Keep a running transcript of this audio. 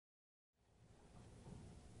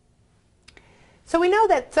So we know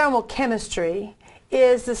that thermochemistry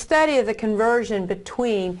is the study of the conversion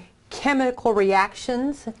between chemical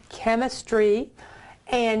reactions, chemistry,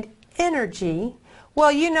 and energy.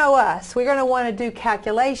 Well, you know us. We're going to want to do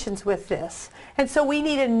calculations with this. And so we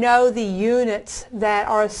need to know the units that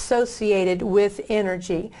are associated with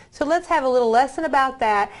energy. So let's have a little lesson about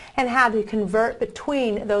that and how to convert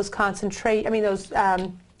between those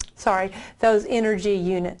those energy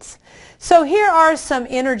units. So here are some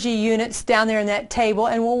energy units down there in that table,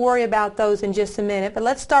 and we'll worry about those in just a minute. But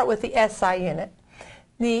let's start with the SI unit.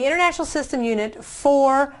 The International System unit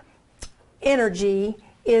for energy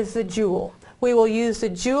is the joule. We will use the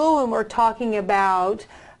joule when we're talking about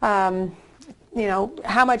how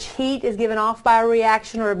much heat is given off by a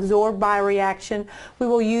reaction or absorbed by a reaction. We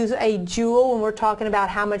will use a joule when we're talking about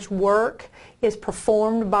how much work is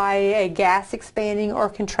performed by a gas expanding or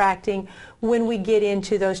contracting when we get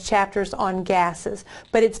into those chapters on gases.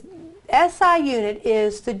 But its SI unit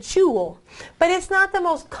is the joule. But it's not the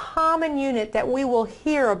most common unit that we will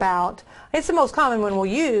hear about. It's the most common one we'll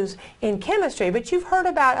use in chemistry, but you've heard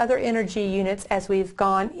about other energy units as we've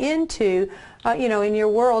gone into, in your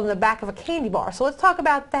world in the back of a candy bar. So let's talk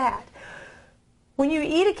about that. When you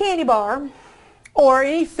eat a candy bar or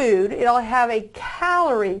any food, it'll have a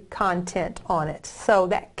calorie content on it. So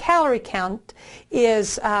that calorie count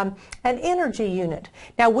is an energy unit.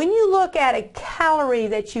 Now when you look at a calorie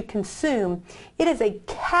that you consume, it is a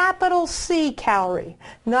capital C calorie,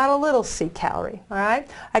 not a little c calorie. All right?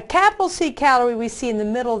 A capital C calorie we see in the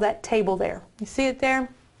middle of that table there. You see it there?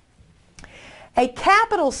 A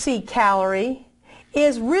capital C calorie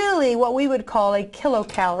is really what we would call a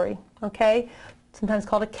kilocalorie, okay? Sometimes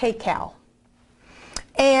called a kcal.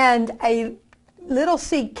 And a little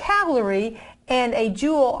c calorie and a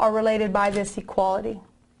joule are related by this equality.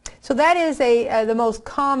 So that is the most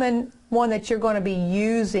common one that you're going to be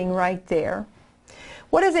using right there.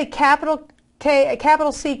 What is a capital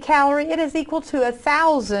C calorie? It is equal to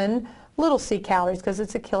 1,000 little c calories because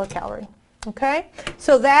it's a kilocalorie. Okay?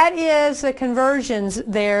 So that is the conversions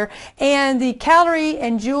there. And the calorie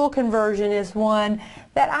and joule conversion is one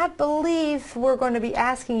that I believe we're going to be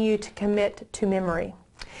asking you to commit to memory.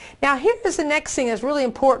 Now here's the next thing that's really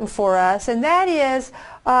important for us, and that is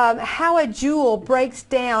how a joule breaks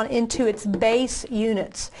down into its base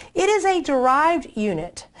units. It is a derived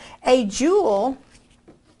unit. A joule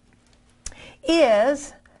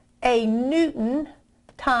is a Newton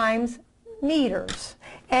times meters.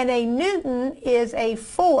 And a Newton is a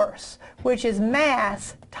force, which is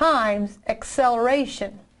mass times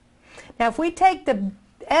acceleration. Now if we take the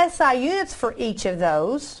SI units for each of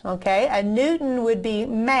those, okay, a Newton would be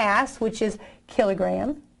mass, which is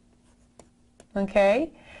kilogram,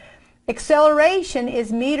 okay. Acceleration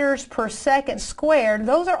is meters per second squared.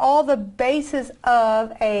 Those are all the bases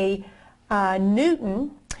of a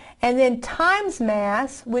Newton. And then times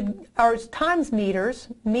mass or times meters,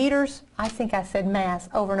 I think I said mass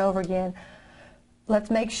over and over again.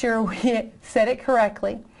 Let's make sure we said it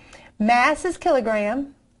correctly. Mass is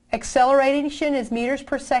kilogram, acceleration is meters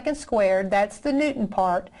per second squared, that's the Newton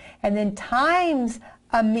part, and then times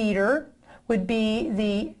a meter would be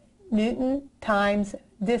the Newton times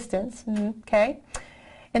distance, okay?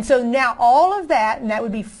 And so now all of that, and that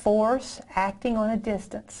would be force acting on a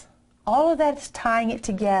distance. All of that is tying it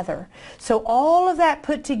together. So all of that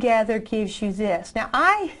put together gives you this. Now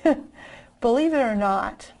I, believe it or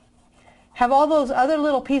not, have all those other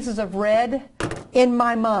little pieces of red in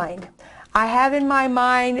my mind. I have in my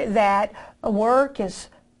mind that work is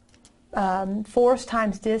force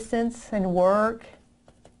times distance, and work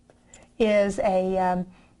is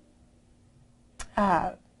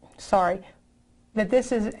that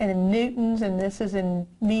this is in newtons and this is in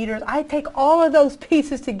meters. I take all of those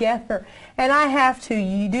pieces together, and I have to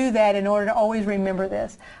do that in order to always remember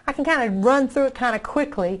this. I can kind of run through it kind of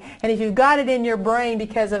quickly, and if you've got it in your brain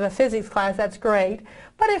because of a physics class, that's great.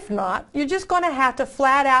 But if not, you're just going to have to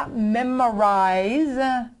flat out memorize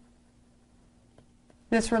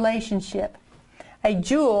this relationship. A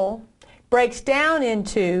joule breaks down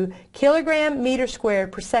into kilogram meter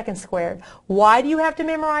squared per second squared. Why do you have to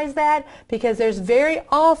memorize that? Because there's very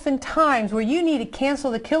often times where you need to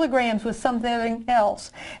cancel the kilograms with something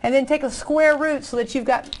else and then take a square root so that you've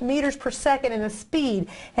got meters per second and the speed.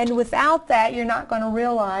 And without that, you're not going to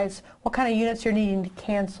realize what kind of units you're needing to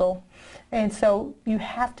cancel. And so you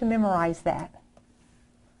have to memorize that.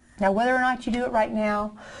 Now, whether or not you do it right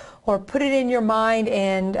now, or put it in your mind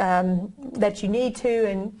and that you need to,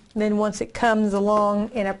 and then once it comes along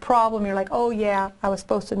in a problem, you're like, oh yeah, I was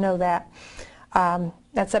supposed to know that.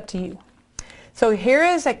 That's up to you. So here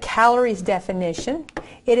is a calories definition.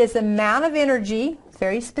 It is the amount of energy,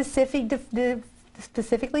 very specific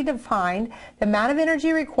specifically defined the amount of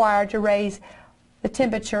energy required to raise the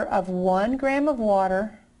temperature of 1 gram of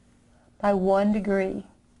water by 1 degree.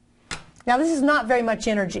 Now this is not very much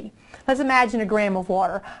energy. Let's imagine a gram of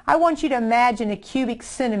water. I want you to imagine a cubic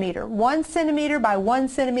centimeter. 1 centimeter by 1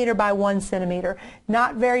 centimeter by 1 centimeter.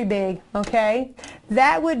 Not very big, okay?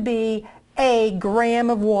 That would be a gram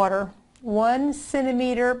of water. 1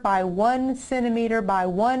 centimeter by 1 centimeter by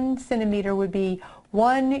 1 centimeter would be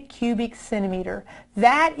 1 cubic centimeter.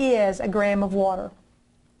 That is a gram of water.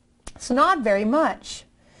 It's not very much.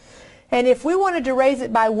 And if we wanted to raise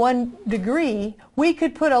it by 1 degree, we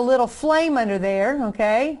could put a little flame under there,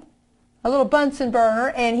 okay? A little Bunsen burner,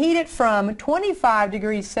 and heat it from 25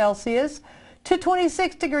 degrees Celsius to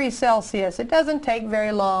 26 degrees Celsius. It doesn't take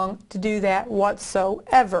very long to do that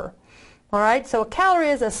whatsoever. All right, so a calorie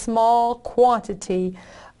is a small quantity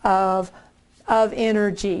of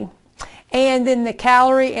energy. And then the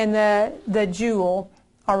calorie and the joule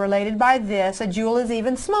are related by this. A joule is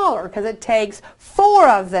even smaller because it takes 4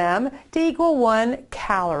 of them to equal 1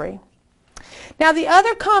 calorie. Now the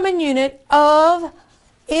other common unit of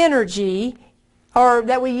energy, or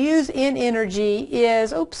that we use in energy,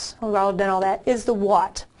 is, oops, I've done all that, is the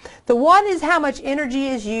watt. The watt is how much energy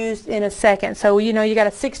is used in a second. So you know you got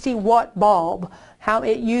a 60 watt bulb. How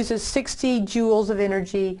it uses 60 joules of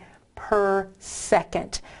energy per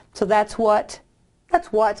second. So that's what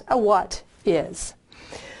a watt is.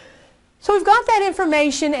 So we've got that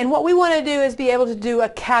information, and what we want to do is be able to do a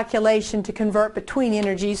calculation to convert between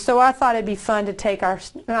energies. So I thought it'd be fun to take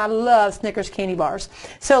I love Snickers candy bars.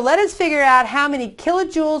 So let us figure out how many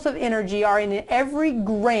kilojoules of energy are in every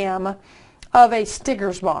gram of a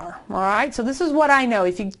Snickers bar. All right, so this is what I know.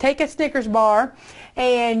 If you take a Snickers bar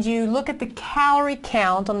and you look at the calorie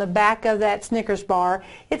count on the back of that Snickers bar,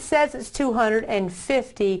 it says it's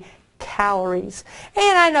 250 calories.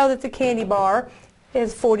 And I know that the candy bar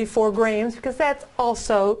is 44 grams because that's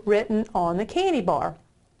also written on the candy bar.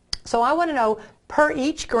 So I want to know per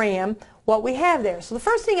each gram what we have there. So the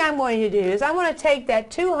first thing I'm going to do is I want to take that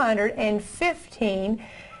 215,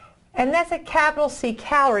 and that's a capital C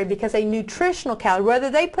calorie because a nutritional calorie, whether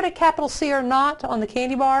they put a capital C or not on the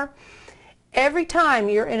candy bar, every time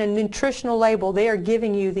you're in a nutritional label they are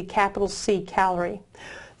giving you the capital C calorie.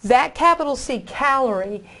 That capital C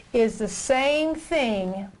calorie is the same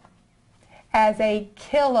thing as a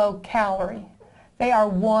kilocalorie. They are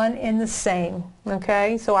one and the same,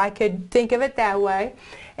 okay? So I could think of it that way.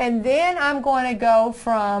 And then I'm going to go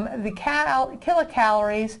from the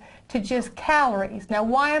kilocalories to just calories. Now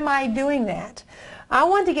why am I doing that? I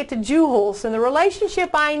want to get to joules, and the relationship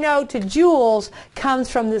I know to joules comes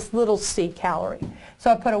from this little c calorie.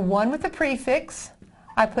 So I put a 1 with the prefix,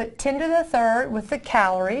 I put 10 to the third with the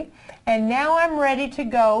calorie, and now I'm ready to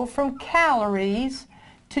go from calories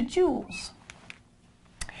to joules.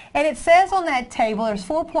 And it says on that table there's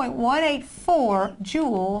 4.184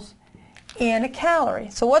 joules in a calorie.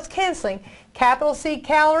 So what's canceling? Capital C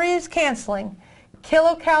calorie is canceling.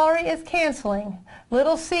 Kilocalorie is canceling.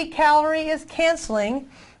 Little c calorie is canceling.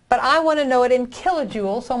 But I want to know it in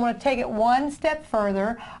kilojoules, so I'm going to take it one step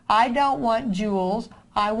further. I don't want joules,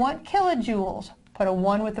 I want kilojoules. Put a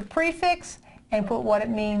 1 with the prefix and put what it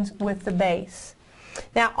means with the base.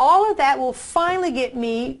 Now all of that will finally get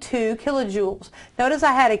me to kilojoules. Notice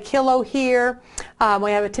I had a kilo here.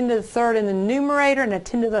 We have a 10 to the third in the numerator and a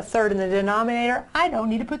 10 to the third in the denominator. I don't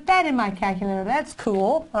need to put that in my calculator. That's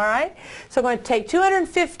cool. All right. So I'm going to take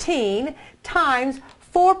 215 times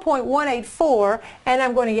 4.184 and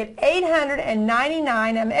I'm going to get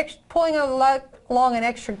 899. I'm pulling along an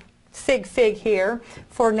extra sig fig here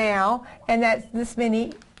for now, and that's this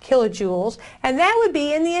many kilojoules, and that would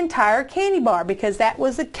be in the entire candy bar because that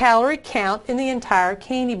was the calorie count in the entire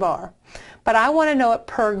candy bar. But I want to know it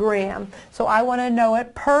per gram. So I want to know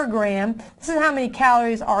it per gram. This is how many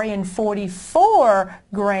calories are in 44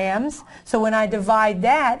 grams. So when I divide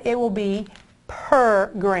that, it will be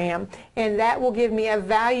per gram. And that will give me a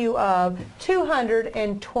value of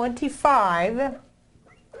 225,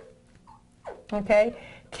 okay,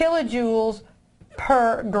 kilojoules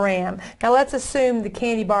per gram. Now let's assume the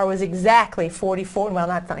candy bar was exactly 44, well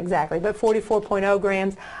not exactly, but 44.0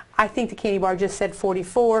 grams. I think the candy bar just said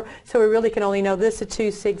 44, so we really can only know this at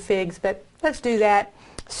 2 sig figs, but let's do that.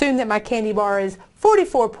 Assume that my candy bar is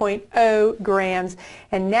 44.0 grams,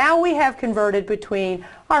 and now we have converted between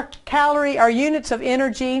our units of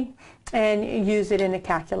energy and use it in a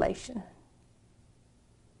calculation.